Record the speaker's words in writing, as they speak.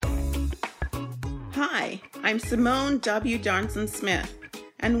Hi, I'm Simone W. Johnson Smith,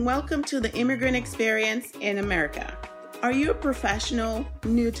 and welcome to the Immigrant Experience in America. Are you a professional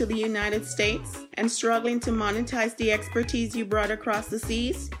new to the United States and struggling to monetize the expertise you brought across the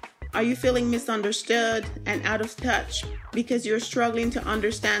seas? Are you feeling misunderstood and out of touch because you're struggling to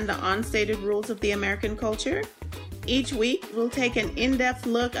understand the unstated rules of the American culture? Each week, we'll take an in-depth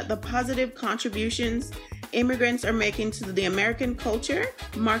look at the positive contributions immigrants are making to the American culture,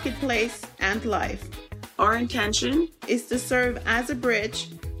 marketplace, and life. Our intention is to serve as a bridge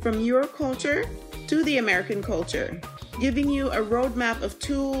from your culture to the American culture, giving you a roadmap of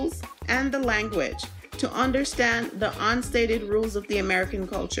tools and the language to understand the unstated rules of the American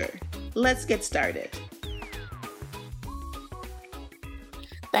culture. Let's get started.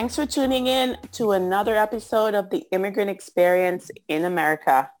 Thanks for tuning in to another episode of the Immigrant Experience in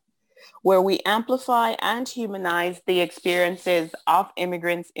America, where we amplify and humanize the experiences of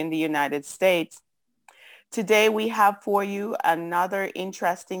immigrants in the United States. Today, we have for you another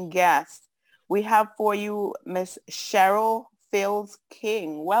interesting guest. We have for you Miss Cheryl Fields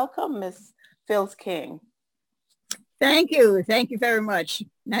King. Welcome, Miss Fields King. Thank you. Thank you very much.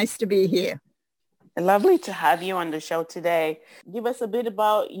 Nice to be here. Lovely to have you on the show today. Give us a bit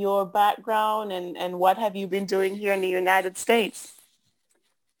about your background and what have you been doing here in the United States?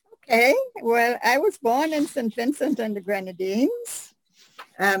 Okay. Well, I was born in St. Vincent and the Grenadines.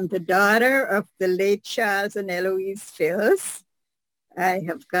 I'm the daughter of the late Charles and Eloise Fields. I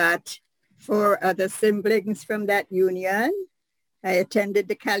have got 4 other siblings from that union. I attended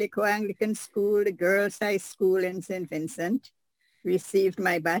the Calico Anglican School, the Girls' High School in St. Vincent. Received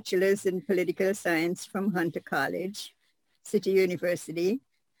my bachelor's in political science from Hunter College, City University,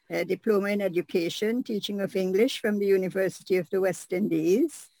 a diploma in education, teaching of English from the University of the West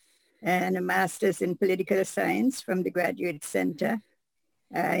Indies, and a master's in political science from the Graduate Center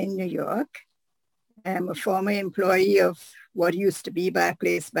in New York. I'm a former employee of what used to be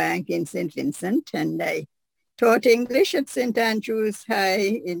Barclays Bank in St. Vincent, and I taught English at St. Andrew's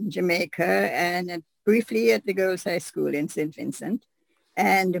High in Jamaica and briefly at the Girls' High School in St. Vincent.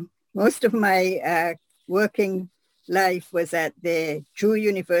 And most of my working life was at the Drew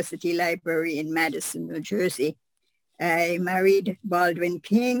University Library in Madison, New Jersey. I married Baldwin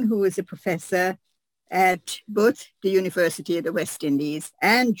King, who was a professor at both the University of the West Indies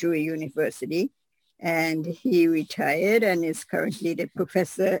and Drew University. And he retired and is currently the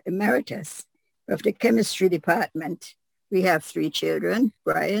professor emeritus of the chemistry department. We have 3 children,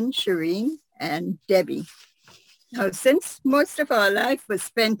 Brian, Shireen, and Debbie. Now, since most of our life was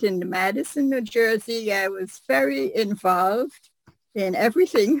spent in Madison, New Jersey, I was very involved in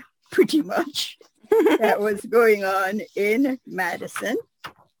everything, pretty much, that was going on in Madison.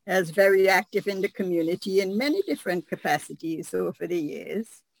 I was very active in the community in many different capacities over the years.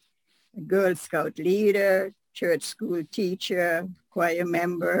 A Girl Scout leader, church school teacher, choir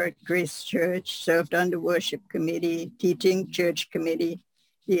member at Grace Church, served on the worship committee, teaching church committee,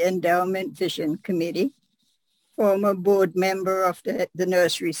 the Endowment Vision Committee, former board member of the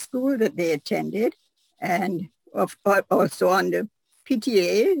nursery school that they attended, and also on the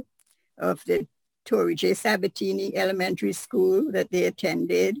PTA of the Torrey J. Sabatini Elementary School that they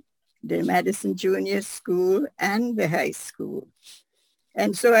attended, the Madison Junior School, and the high school.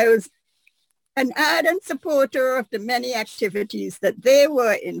 And so I was an ardent supporter of the many activities that they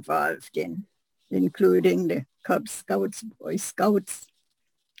were involved in, including the Cub Scouts, Boy Scouts,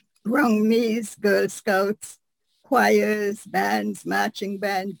 Brownies, Girl Scouts, choirs, bands, marching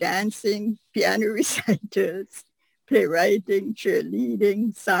band, dancing, piano recitals, playwriting,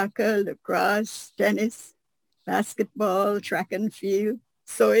 cheerleading, soccer, lacrosse, tennis, basketball, track and field,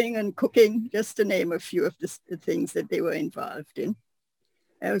 sewing and cooking, just to name a few of the things that they were involved in.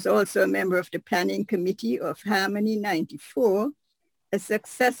 I was also a member of the planning committee of Harmony 94, a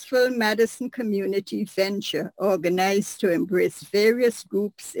successful Madison community venture organized to embrace various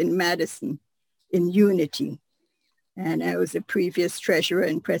groups in Madison in unity. And I was a previous treasurer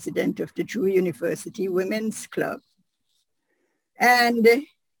and president of the Drew University Women's Club. And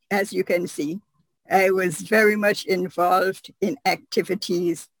as you can see, I was very much involved in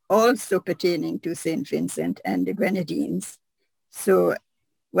activities also pertaining to St. Vincent and the Grenadines. So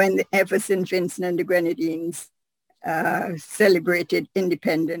whenever St. Vincent and the Grenadines celebrated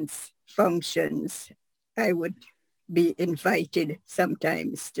independence functions, I would be invited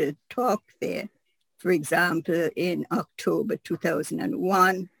sometimes to talk there. For example, in October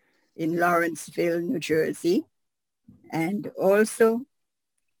 2001 in Lawrenceville, New Jersey, and also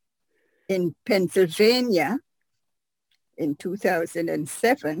in Pennsylvania in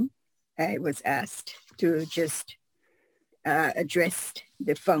 2007, I was asked to just address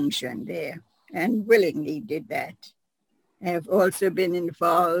the function there. and willingly did that. I have also been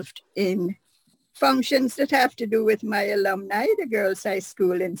involved in functions that have to do with my alumni, the Girls High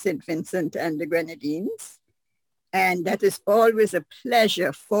School in St. Vincent and the Grenadines. And that is always a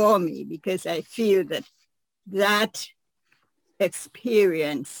pleasure for me because I feel that that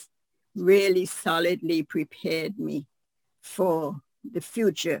experience really solidly prepared me for the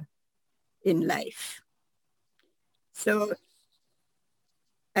future in life. So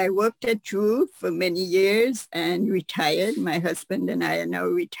I worked at Drew for many years and retired. My husband and I are now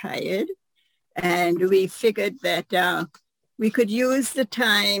retired. And we figured that we could use the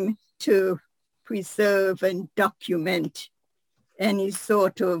time to preserve and document any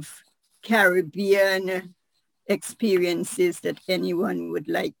sort of Caribbean experiences that anyone would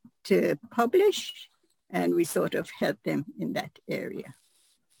like to publish. And we sort of help them in that area.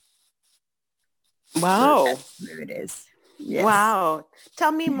 So Wow. that's where it is. Yes. Wow.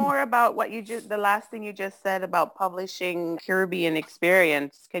 Tell me more about what the last thing you just said about publishing Caribbean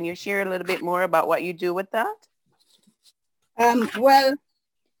experience. Can you share a little bit more about what you do with that? Well,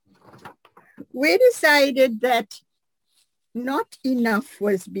 we decided that not enough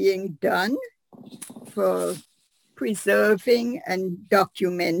was being done for preserving and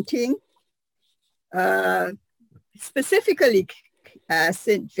documenting, specifically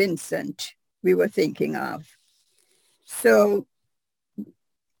St. Vincent we were thinking of. So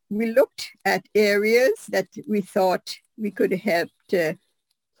we looked at areas that we thought we could help to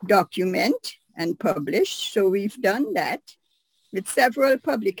document and publish. So we've done that with several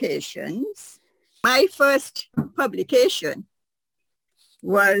publications. My first publication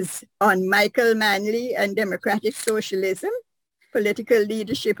was on Michael Manley and Democratic Socialism, Political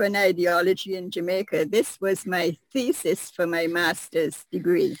Leadership and Ideology in Jamaica. This was my thesis for my master's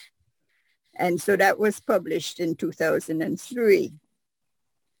degree. And so that was published in 2003.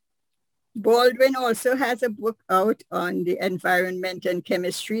 Baldwin also has a book out on the environment and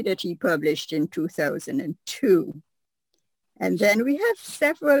chemistry that he published in 2002. And then we have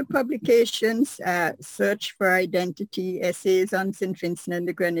several publications, Search for Identity, Essays on St. Vincent and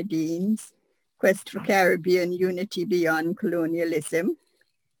the Grenadines, Quest for Caribbean Unity Beyond Colonialism,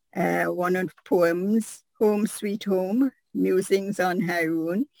 one of poems, Home Sweet Home, Musings on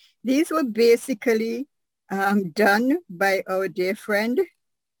Haroon. These were basically done by our dear friend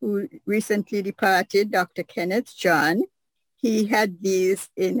who recently departed, Dr. Kenneth John. He had these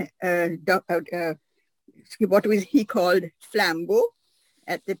in what was he called Flambeau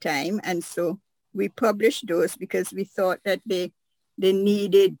at the time. And so we published those because we thought that they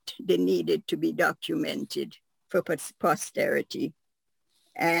needed to be documented for posterity.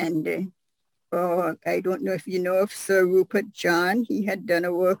 And I don't know if you know of Sir Rupert John. He had done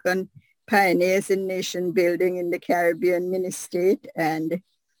a work on pioneers in nation building in the Caribbean mini-state, and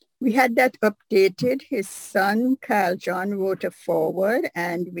we had that updated. His son, Carl John, wrote a foreword,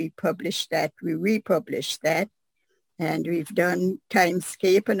 and we published that. We republished that. And we've done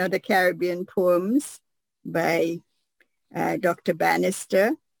Timescape and Other Caribbean Poems by Dr.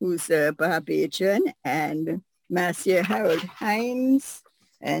 Bannister, who's a Barbadian, and Marcia Harold Hines,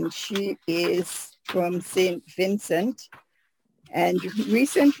 and she is from St. Vincent. And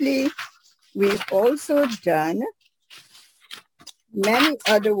recently, we've also done many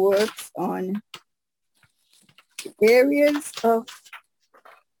other works on areas of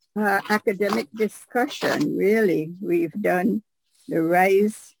academic discussion, really. We've done The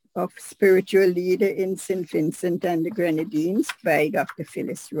Rise of Spiritual Leader in St. Vincent and the Grenadines by Dr.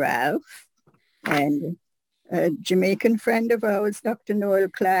 Phyllis Ralph. And a Jamaican friend of ours, Dr. Noel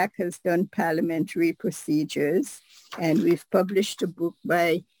Clark, has done parliamentary procedures. And we've published a book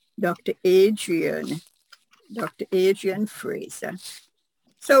by Dr. Adrian Fraser.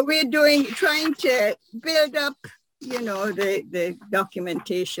 So we're trying to build up, the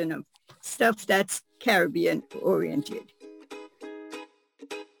documentation of stuff that's Caribbean oriented.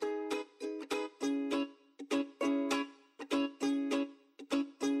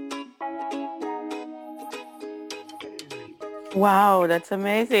 Wow, that's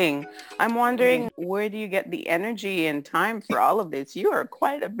amazing. I'm wondering, where do you get the energy and time for all of this? You are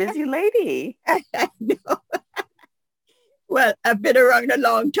quite a busy lady. I know. Well, I've been around a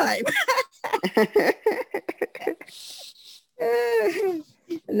long time.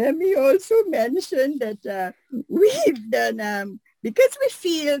 Let me also mention that we've done, because we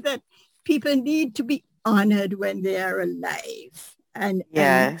feel that people need to be honored when they are alive. And,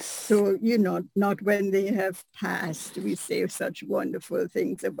 yes. And so, not when they have passed. We say such wonderful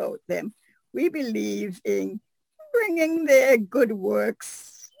things about them. We believe in bringing their good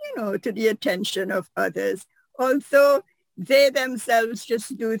works, to the attention of others. Also, they themselves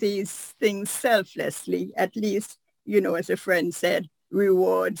just do these things selflessly. At least, as a friend said,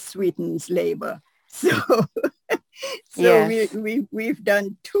 reward sweetens labor. So, so Yes. we've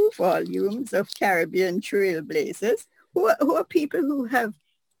done 2 volumes of Caribbean Trailblazers, who are people who have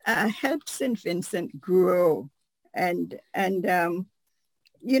helped St. Vincent grow. And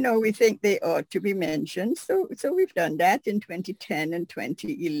we think they ought to be mentioned. So we've done that in 2010 and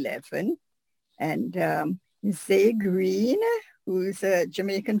 2011. And Zay Green, who's a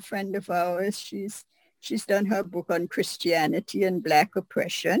Jamaican friend of ours, she's done her book on Christianity and Black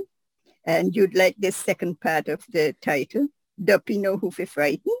oppression. And you'd like the second part of the title, Duppy Know Who Fi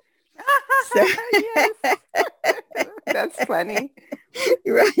Frighten. So, Yes. That's funny.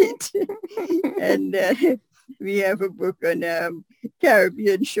 right. And we have a book on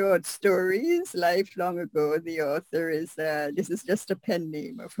Caribbean short stories. Life long ago, the author is, this is just a pen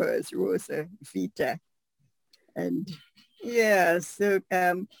name of hers, Rosa Vita. And yeah, so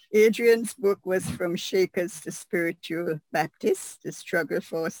Adrian's book was From Shakers to Spiritual Baptists, The Struggle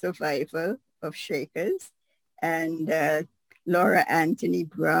for Survival of Shakers. And Laura Anthony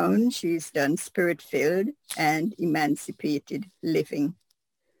Brown, she's done Spirit-Filled and Emancipated Living.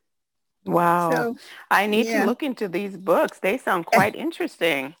 Wow. So, I need to yeah, look into these books. They sound quite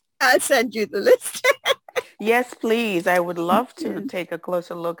interesting. I'll send you the list. Yes, please. I would love to Yes, take a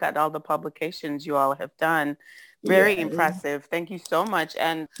closer look at all the publications you all have done. Very yes. impressive. Thank you so much.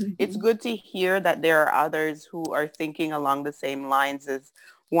 And it's Mhm, good to hear that there are others who are thinking along the same lines as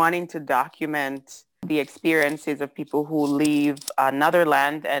wanting to document the experiences of people who leave another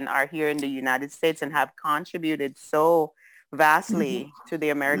land and are here in the United States and have contributed so mhm, vastly to the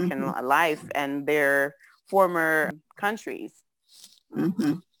American mhm, life and their former countries.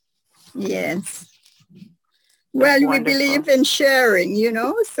 mhm. Yes. That's Well, we believe wonderful. in sharing,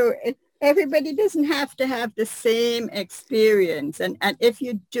 so everybody doesn't have to have the same experience. And if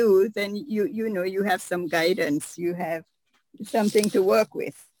you do, then you have some guidance. You have something to work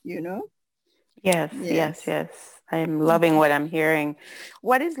with. Yes, yes, Yes. yes. I'm loving what I'm hearing.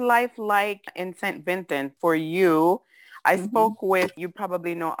 What is life like in St. Vincent for you? I Mm-hmm. spoke with, you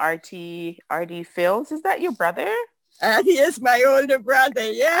probably know RD Fields. Is that your brother? He is my older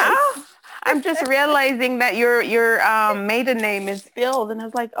brother. Yes, Oh, I'm just realizing that your maiden name is Fields. And I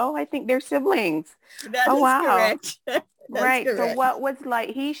was like, oh, I think they're siblings. that Oh, is wow. correct. That's Right. So correct. what was like,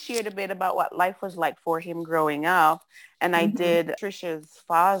 he shared a bit about what life was like for him growing up. And I Mm-hmm. did Trisha's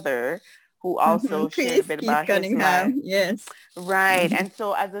father, who Mm-hmm. also shared a Keith, bit Keith about his life. Cunningham. Yes. Right. Mm-hmm. And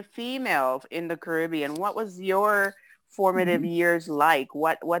so as a female in the Caribbean, what was your formative Mm-hmm. years like?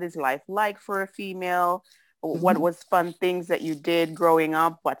 What is life like for a female? What Mm-hmm. was fun things that you did growing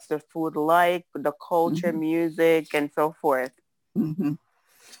up? What's the food like, the culture, Mm-hmm. music, and so forth? Mm-hmm.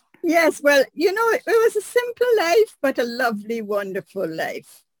 Yes, well, it was a simple life, but a lovely, wonderful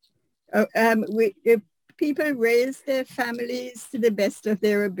life. People raised their families to the best of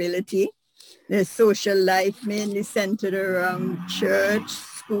their ability. Their social life mainly centered around church,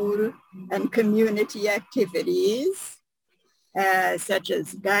 school, and community activities, such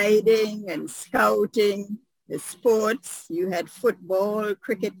as guiding and scouting, the sports. You had football,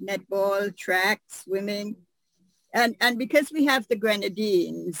 cricket, netball, track, swimming, and because we have the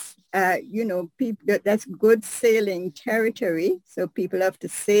Grenadines, people that's good sailing territory. So people have to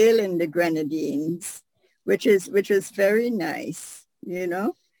sail in the Grenadines, which is very nice.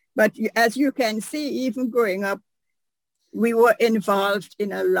 But as you can see, even growing up, we were involved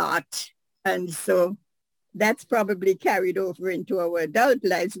in a lot, and so that's probably carried over into our adult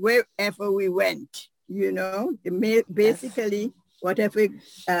lives wherever we went. Yes. Basically, whatever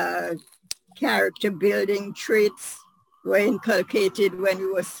uh, character building traits were inculcated when we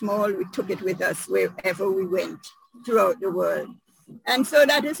were small. We took it with us wherever we went throughout the world. And so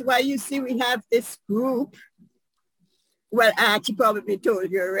that is why you see we have this group. Well, I actually probably told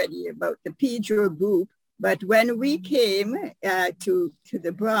you already about the Pedro group, but when we came to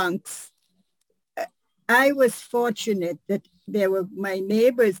the Bronx, I was fortunate that there were my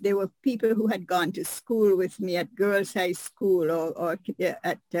neighbors. There were people who had gone to school with me at girls' high school or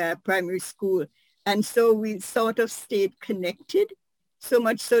at primary school. And so we sort of stayed connected, so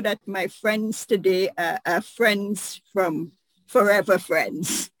much so that my friends today are friends from forever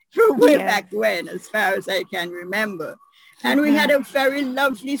friends from way Yes. back when, as far as I can remember. And we had Mm-hmm. a very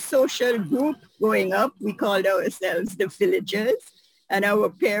lovely social group growing up. We called ourselves the Villagers, and our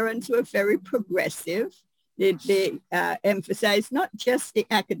parents were very progressive. They emphasized not just the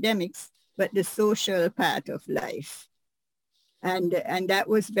academics, but the social part of life. And that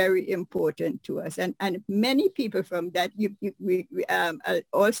was very important to us. And many people from that, I'll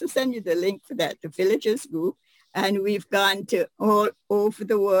also send you the link for that, the Villagers group. And we've gone to all over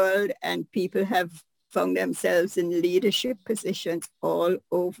the world, and people have found themselves in leadership positions all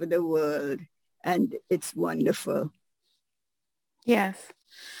over the world. And it's wonderful. Yes.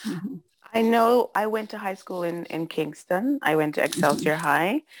 Mm-hmm. I know I went to high school in Kingston. I went to Excelsior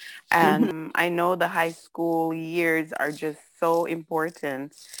High, Mm-hmm. and I know the high school years are just so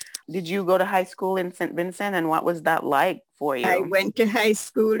important. Did you go to high school in St. Vincent, and what was that like for I you? went to high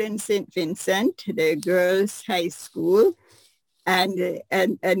school in St. Vincent, the girls' high school, and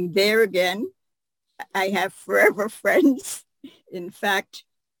there again, I have forever friends. In fact,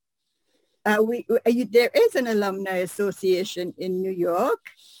 there is an alumni association in New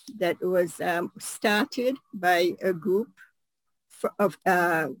York that was started by a group of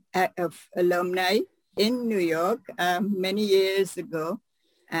alumni in New York many years ago,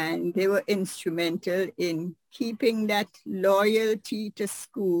 and they were instrumental in keeping that loyalty to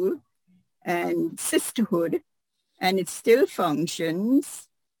school and sisterhood, and it still functions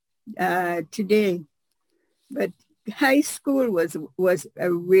today. But high school was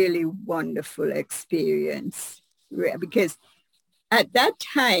a really wonderful experience because at that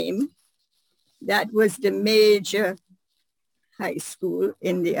time, that was the major high school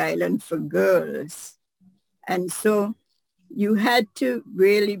in the island for girls. And so you had to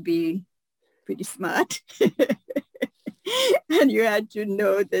really be pretty smart. And you had to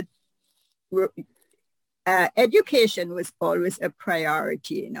know that education was always a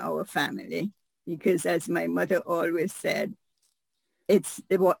priority in our family because, as my mother always said, it's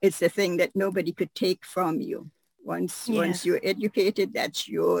a thing that nobody could take from you. Once Yes. you're educated, that's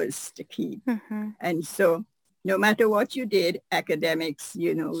yours to keep. Mm-hmm. And so no matter what you did, academics,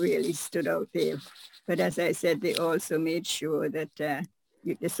 really stood out there. But as I said, they also made sure that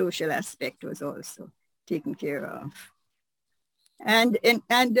the social aspect was also taken care of. And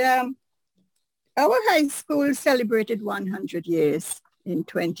our high school celebrated 100 years in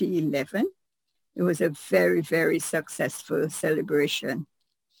 2011. It was a very, very successful celebration.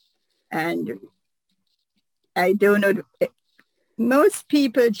 And I don't know, most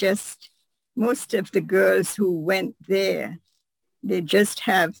of the girls who went there, they just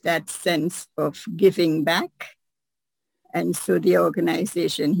have that sense of giving back. And so the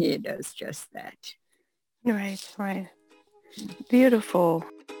organization here does just that. Right, right. Beautiful.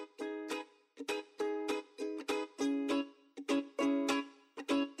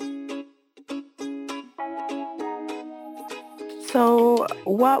 So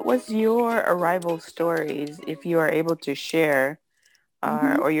what was your arrival stories, if you are able to share,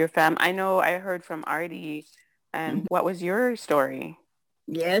 Mm-hmm. or your fam? I know I heard from Artie, and what was your story?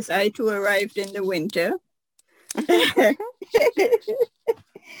 Yes, I too arrived in the winter.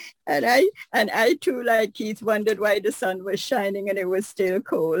 And I too, like Keith, wondered why the sun was shining and it was still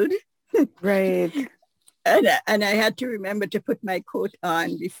cold. Right. And I had to remember to put my coat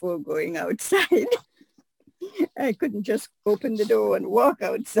on before going outside. I couldn't just open the door and walk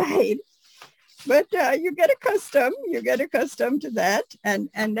outside. But you get accustomed to that.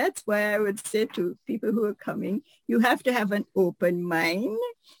 And that's why I would say to people who are coming, you have to have an open mind.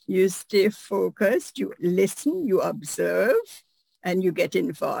 You stay focused, you listen, you observe, and you get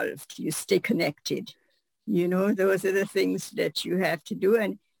involved. You stay connected. Those are the things that you have to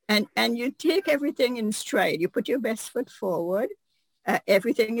do. And you take everything in stride. You put your best foot forward.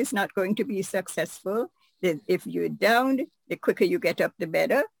 Everything is not going to be successful. If you're down, the quicker you get up, the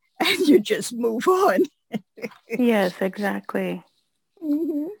better. And you just move on. Yes, exactly.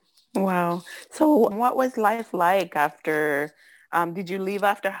 Mm-hmm. Wow. So what was life like after, did you leave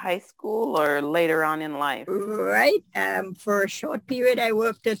after high school or later on in life? Right. For a short period, I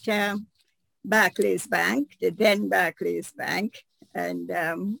worked at Barclays Bank, the then Barclays Bank. And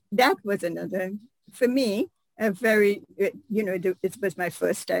that was another, for me, a very, it was my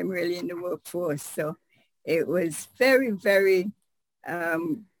first time really in the workforce. So it was very, very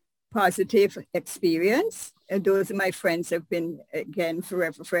positive experience. And those are my friends have been, again,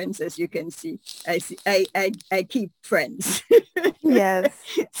 forever friends, as you can see. I keep friends. Yes.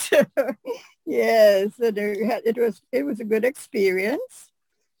 So, yeah, so it was a good experience.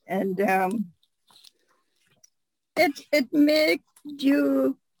 And it made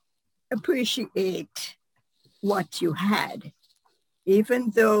you appreciate what you had,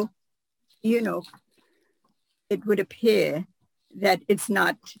 even though, you know, it would appear that it's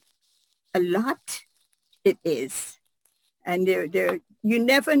not a lot, it is. And you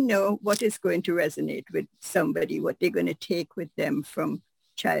never know what is going to resonate with somebody, what they're going to take with them from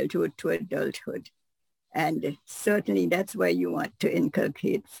childhood to adulthood. And certainly that's why you want to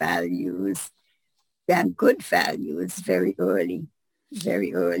inculcate values and good values very early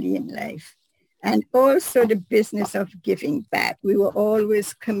in life. And also the business of giving back. We were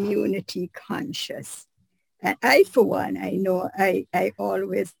always community conscious. And I, for one, I know I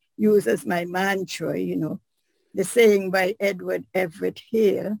always use as my mantra, the saying by Edward Everett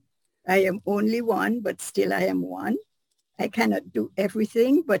Hale, I am only one, but still I am one. I cannot do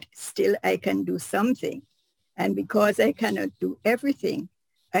everything, but still I can do something. And because I cannot do everything,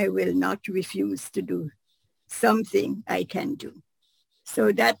 I will not refuse to do something I can do.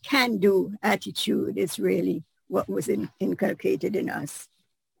 So that can-do attitude is really what was inculcated in us,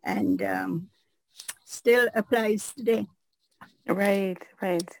 and still applies today. Right,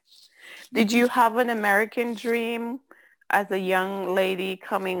 right. Did you have an American dream as a young lady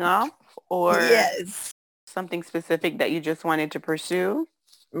coming up, or Yes, something specific that you just wanted to pursue?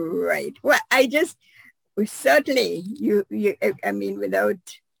 right. Well, certainly, I mean, without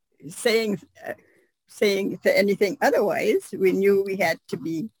saying anything otherwise, we knew we had to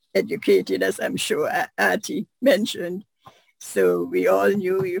be educated, as I'm sure Artie mentioned. So we all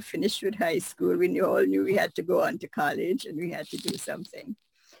knew we finished with high school. All knew we had to go on to college and we had to do something.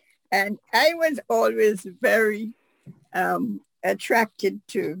 And I was always very attracted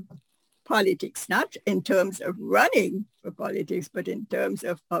to politics, not in terms of running for politics, but in terms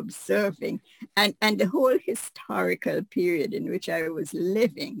of observing and the whole historical period in which I was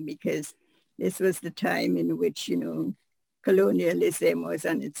living, because this was the time in which, colonialism was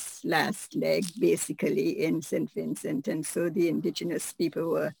on its last leg, basically, in St. Vincent. And so the indigenous people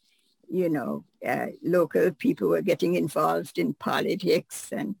were, local people were getting involved in politics.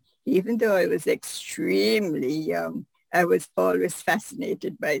 And even though I was extremely young, I was always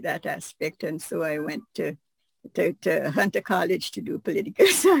fascinated by that aspect. And so I went to Hunter College to do political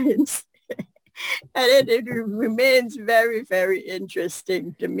science. And it remains very, very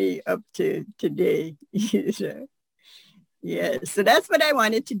interesting to me up to today. Yeah, so that's what I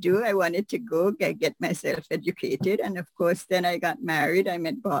wanted to do. I wanted to go get myself educated. And of course, then I got married. I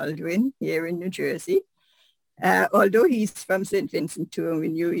met Baldwin here in New Jersey. Although he's from St. Vincent too, and we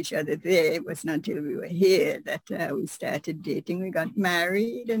knew each other there, it wasn't until we were here that we started dating. We got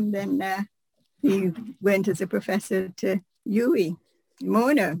married, and then he went as a professor to UWI,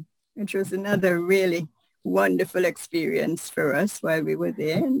 Mona, which was another really wonderful experience for us while we were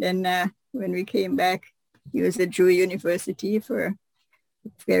there. And then when we came back, he was at Drew University for a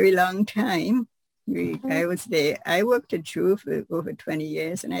very long time. I was there. I worked at Drew for over 20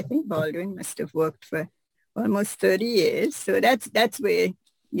 years, and I think Baldwin must have worked for almost 30 years. So that's where,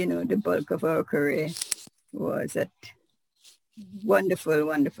 the bulk of our career was at. Wonderful,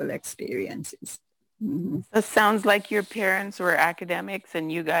 wonderful experiences. Mm-hmm. It sounds like your parents were academics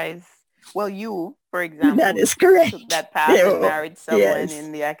and you guys, well, you, for example, that is correct. took that path and married someone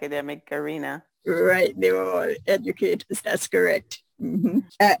in the academic arena. Right. They were all educators. That's correct. Mm-hmm.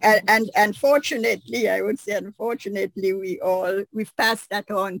 And fortunately, I would say, unfortunately, we've passed that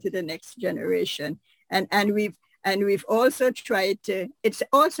on to the next generation. And we've also tried to, it's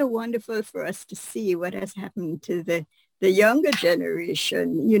also wonderful for us to see what has happened to the younger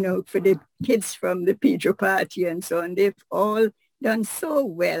generation, for the kids from the Pedro Party and so on. They've all done so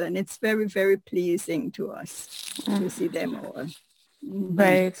well, and it's very, very pleasing to us to see them all. Mm-hmm.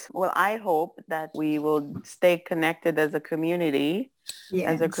 Right. Well, I hope that we will stay connected as a community,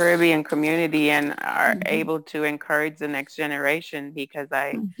 as a Caribbean community, and are able to encourage the next generation, because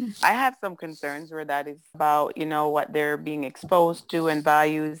I have some concerns where that is about, what they're being exposed to and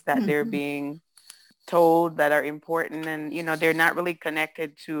values that they're being told that are important, and they're not really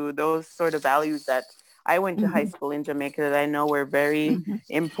connected to those sort of values that I went to high school in Jamaica that I know were very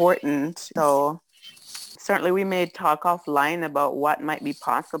important. So certainly we may talk offline about what might be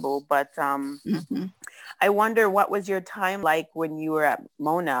possible, but I wonder, what was your time like when you were at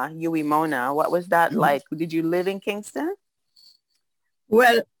Mona, UWI Mona? What was that like? Did you live in Kingston?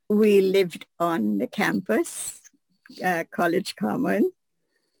 Well, we lived on the campus, College Common,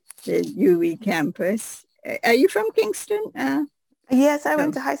 the UWI campus. Are you from Kingston? Yes, I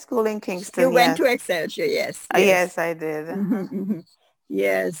went to high school in Kingston. You went to Excelsior, yes. Yes, I did.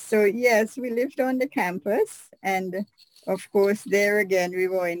 Yes, so yes, we lived on the campus, and of course there again we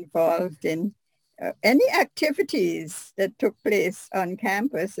were involved in any activities that took place on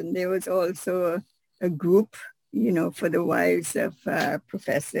campus, and there was also a group, for the wives of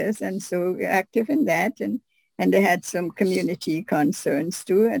professors, and so we're active in that, and they had some community concerns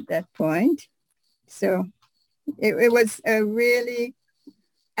too at that point. So it was a really,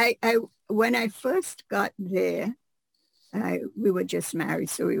 when I first got there, we were just married,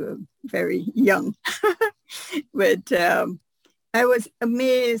 so we were very young. But I was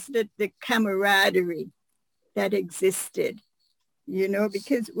amazed at the camaraderie that existed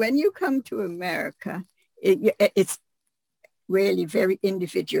because when you come to America, it's really very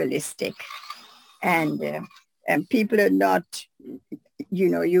individualistic, and people are not,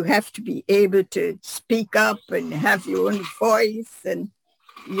 you have to be able to speak up and have your own voice, and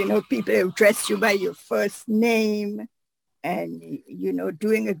people address you by your first name, and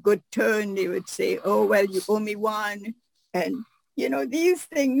doing a good turn, they would say, oh, well, you owe me one. And these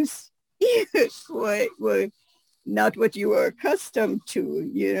things were not what you were accustomed to.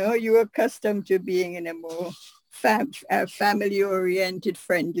 You were accustomed to being in a more family-oriented,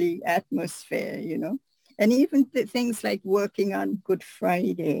 friendly atmosphere, And even things like working on Good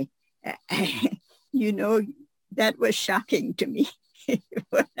Friday, you know, that was shocking to me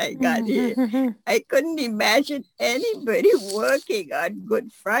when I got here. I couldn't imagine anybody working on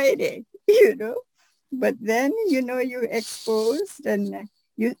Good Friday, But then, you're exposed, and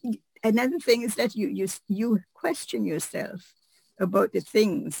another thing is that you question yourself about the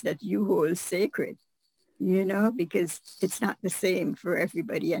things that you hold sacred, because it's not the same for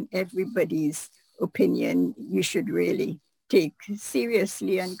everybody, and everybody's opinion you should really take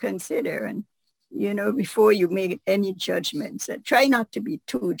seriously and consider. And, before you make any judgments, try not to be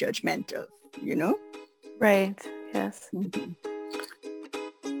too judgmental. Right. Yes. Mm-hmm.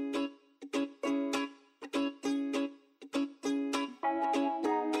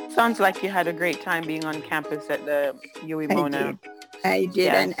 Sounds like you had a great time being on campus at the UE Mona. I did.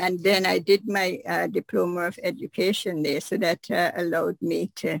 Yes. And then I did my diploma of education there. So that allowed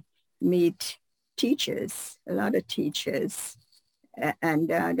me to meet teachers, a lot of teachers. And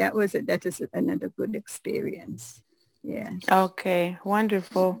that is another good experience. Yeah. Okay,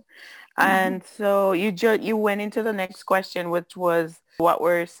 wonderful. And so you went into the next question, which was, what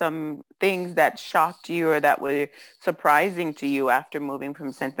were some things that shocked you or that were surprising to you after moving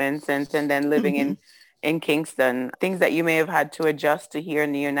from St. Vincent and then living in Kingston? Things that you may have had to adjust to here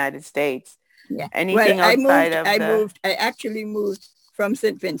in the United States. Yeah. Anything Well, outside of I actually moved from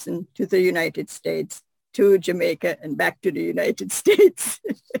St. Vincent to the United States, to Jamaica, and back to the United States.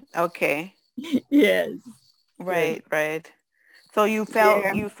 Okay. Yes. Right, right. So you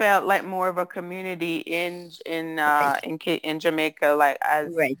felt like more of a community in Jamaica, like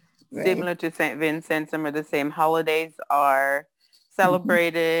as Right. similar to St. Vincent. Some of the same holidays are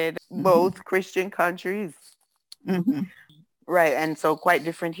celebrated, both Christian countries. Mm-hmm. Right, and so quite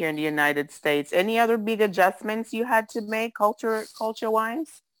different here in the United States. Any other big adjustments you had to make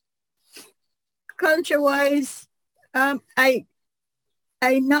culture-wise? Culture-wise, I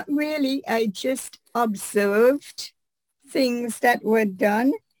not really. I just observed things that were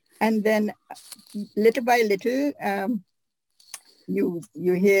done, and then little by little, you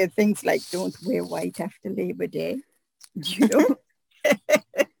hear things like, "Don't wear white after Labor Day," you know.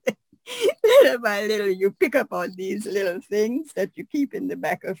 Little by little, you pick up on these little things that you keep in the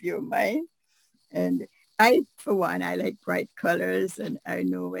back of your mind. And for one, I like bright colors, and I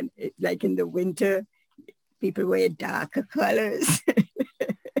know like in the winter, people wear darker colors,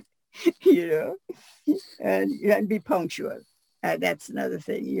 and be punctual. That's another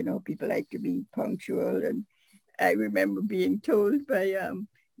thing, people like to be punctual. And I remember being told by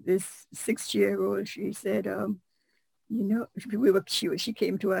this 6-year-old, she said, she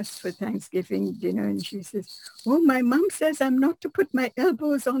came to us for Thanksgiving dinner, and she says, "Oh, my mom says I'm not to put my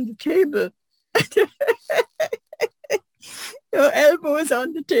elbows on the table." Your elbows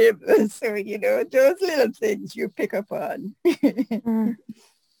on the table. So, those little things you pick up on.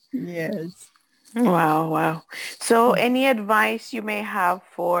 Yes. Wow. So any advice you may have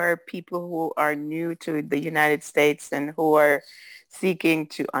for people who are new to the United States and who are seeking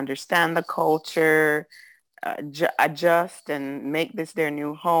to understand the culture, adjust and make this their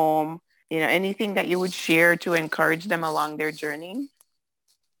new home? Anything that you would share to encourage them along their journey?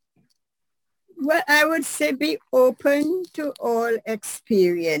 Well, I would say be open to all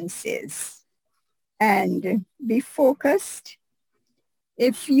experiences and be focused.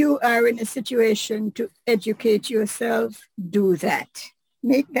 If you are in a situation to educate yourself, do that.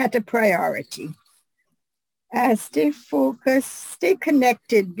 Make that a priority. Stay focused, stay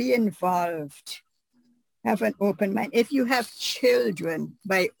connected, be involved. Have an open mind. If you have children,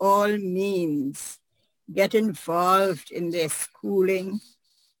 by all means, get involved in their schooling.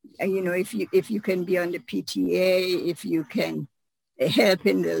 If you can be on the PTA, if you can help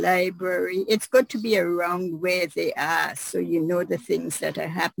in the library, it's good to be around where they are, so you know the things that are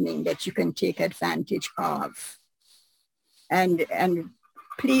happening that you can take advantage of. And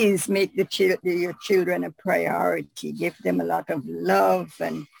please make your children a priority. Give them a lot of love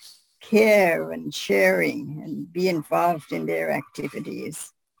and care and sharing, and be involved in their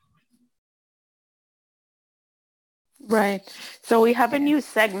activities. Right. So we have a new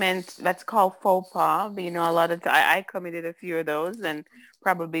segment that's called faux pas. You know, a lot of I committed a few of those and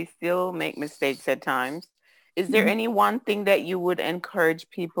probably still make mistakes at times. Is there Mhm. any one thing that you would encourage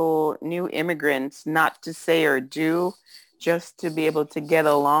people, new immigrants, not to say or do just to be able to get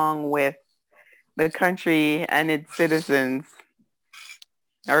along with the country and its citizens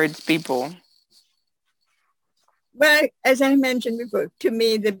or its people? Well, as I mentioned before, to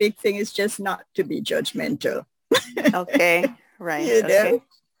me, the big thing is just not to be judgmental. Okay. Right. You know, Okay.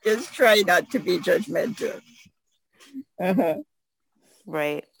 just try not to be judgmental. Uh-huh.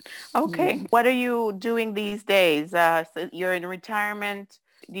 Right. Yeah. Okay. What are you doing these days? So you're in retirement.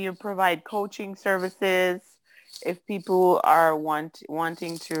 Do you provide coaching services? If people are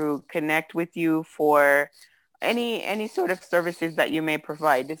wanting to connect with you for any sort of services that you may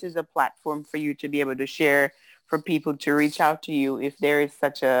provide, this is a platform for you to be able to share for people to reach out to you if there is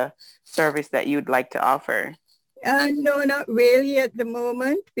such a service that you'd like to offer. No, not really at the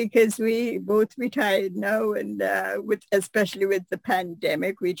moment because we both retired now, and with especially with the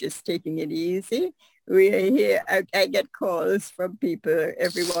pandemic, we're just taking it easy. We are here. I get calls from people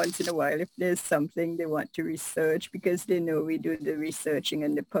every once in a while if there's something they want to research because they know we do the researching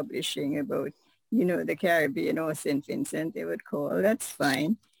and the publishing about, the Caribbean or St. Vincent. They would call. That's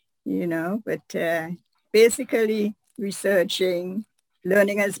fine, But basically, researching,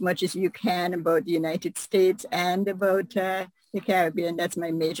 learning as much as you can about the United States and about the Caribbean. That's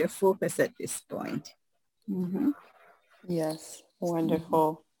my major focus at this point. Mm-hmm. Yes. Mm-hmm.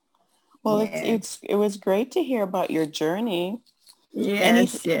 Wonderful. Well, Yeah. it was great to hear about your journey. Any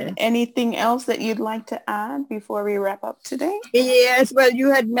Yes, yes. anything else that you'd like to add before we wrap up today? Yes, well,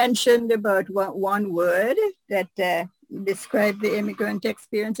 you had mentioned about one word that described the immigrant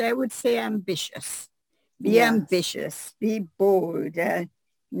experience. I would say ambitious. Be Yes. ambitious, be bold,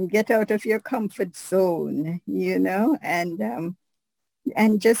 get out of your comfort zone,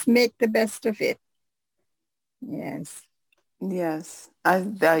 and just make the best of it. Yes. Yes.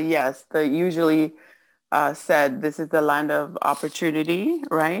 Yes. The usually said this is the land of opportunity,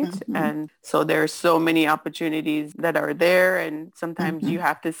 right? Mm-hmm. And so there are so many opportunities that are there, and sometimes Mm-hmm. you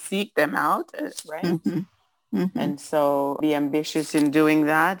have to seek them out, right? Mm-hmm. Mm-hmm. And so be ambitious in doing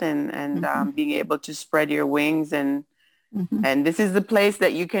that, and Mm-hmm. being able to spread your wings, Mm-hmm. and this is the place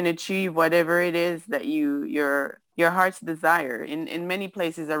that you can achieve whatever it is that your heart's desire. In many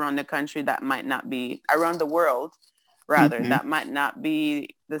places around the country that might not be around the world, rather, Mm-hmm. that might not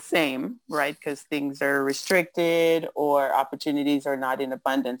be the same, right? Because things are restricted or opportunities are not in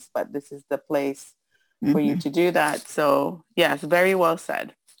abundance, but this is the place for you Mm-hmm. to do that. So yes, very well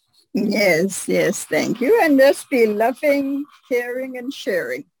said. Yes, yes, thank you. And just be loving, caring, and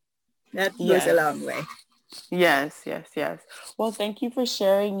sharing. That goes a Yes. long way. Yes, yes, yes. Well, thank you for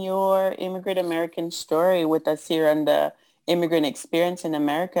sharing your immigrant American story with us here on the Immigrant Experience in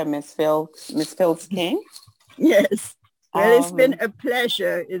America, Miss Phil's King. Yes. Well, it's been Um, a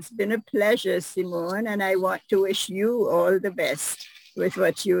pleasure. It's been a pleasure, Simone, and I want to wish you all the best with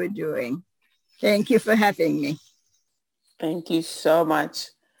what you are doing. Thank you for having me. Thank you so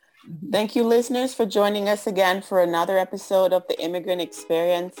much. Mhm. Thank you, listeners, for joining us again for another episode of the Immigrant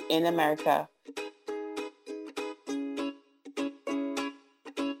Experience in America.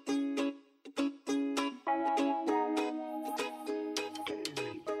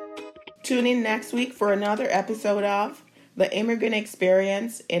 Tune in next week for another episode of The Immigrant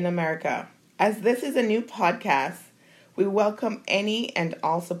Experience in America. As this is a new podcast, we welcome any and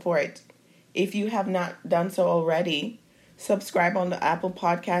all support. If you have not done so already, subscribe on the Apple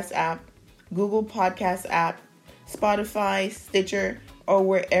Podcast app, Google Podcast app, Spotify, Stitcher, or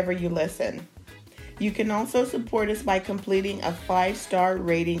wherever you listen. You can also support us by completing a 5-star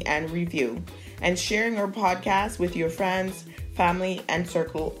rating and review and sharing our podcast with your friends, family, and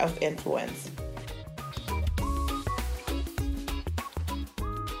circle of influence.